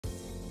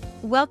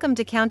Welcome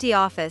to County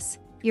Office,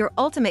 your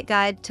ultimate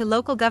guide to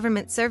local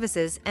government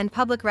services and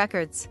public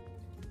records.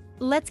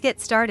 Let's get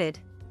started.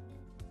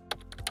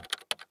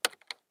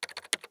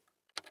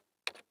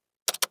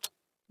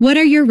 What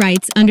are your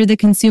rights under the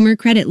consumer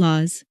credit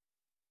laws?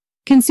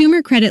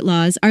 Consumer credit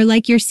laws are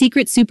like your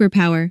secret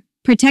superpower,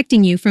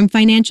 protecting you from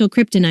financial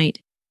kryptonite.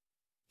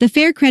 The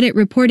Fair Credit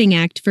Reporting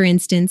Act, for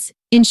instance,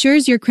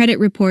 ensures your credit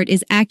report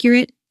is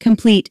accurate,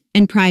 complete,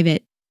 and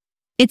private.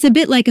 It's a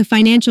bit like a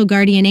financial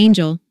guardian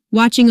angel,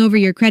 watching over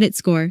your credit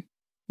score.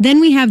 Then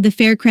we have the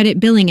Fair Credit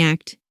Billing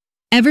Act.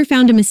 Ever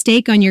found a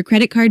mistake on your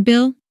credit card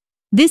bill?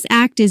 This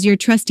act is your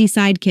trusty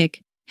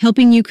sidekick,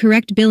 helping you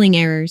correct billing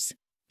errors.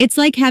 It's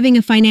like having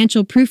a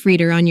financial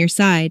proofreader on your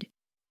side.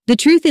 The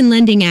Truth in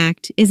Lending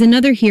Act is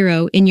another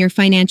hero in your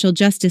financial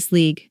justice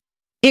league.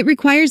 It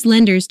requires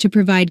lenders to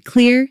provide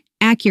clear,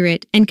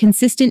 accurate, and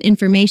consistent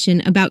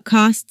information about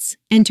costs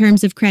and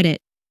terms of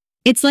credit.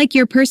 It's like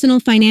your personal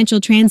financial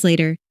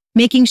translator,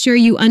 making sure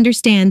you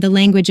understand the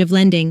language of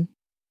lending.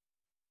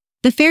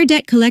 The Fair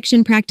Debt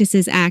Collection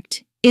Practices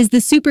Act is the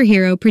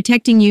superhero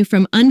protecting you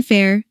from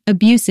unfair,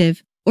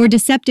 abusive, or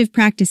deceptive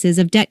practices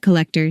of debt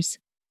collectors.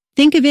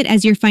 Think of it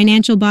as your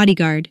financial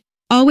bodyguard,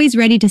 always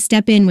ready to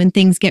step in when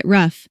things get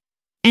rough.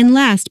 And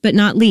last but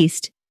not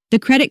least, the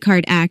Credit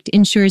Card Act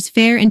ensures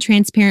fair and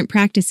transparent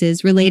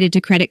practices related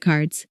to credit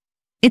cards.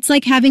 It's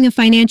like having a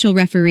financial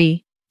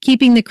referee,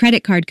 keeping the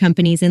credit card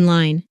companies in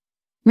line.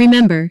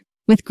 Remember,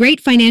 with great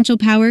financial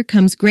power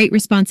comes great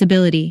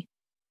responsibility.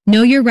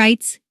 Know your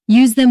rights,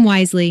 use them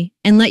wisely,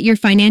 and let your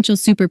financial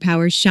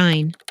superpowers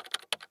shine.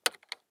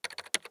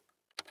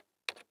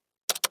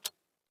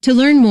 To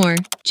learn more,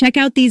 check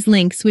out these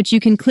links which you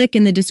can click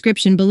in the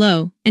description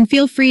below, and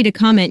feel free to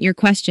comment your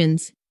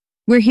questions.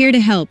 We're here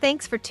to help.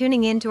 Thanks for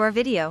tuning in to our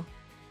video.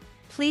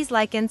 Please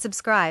like and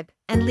subscribe,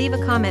 and leave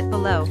a comment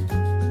below.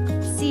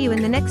 See you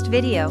in the next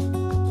video.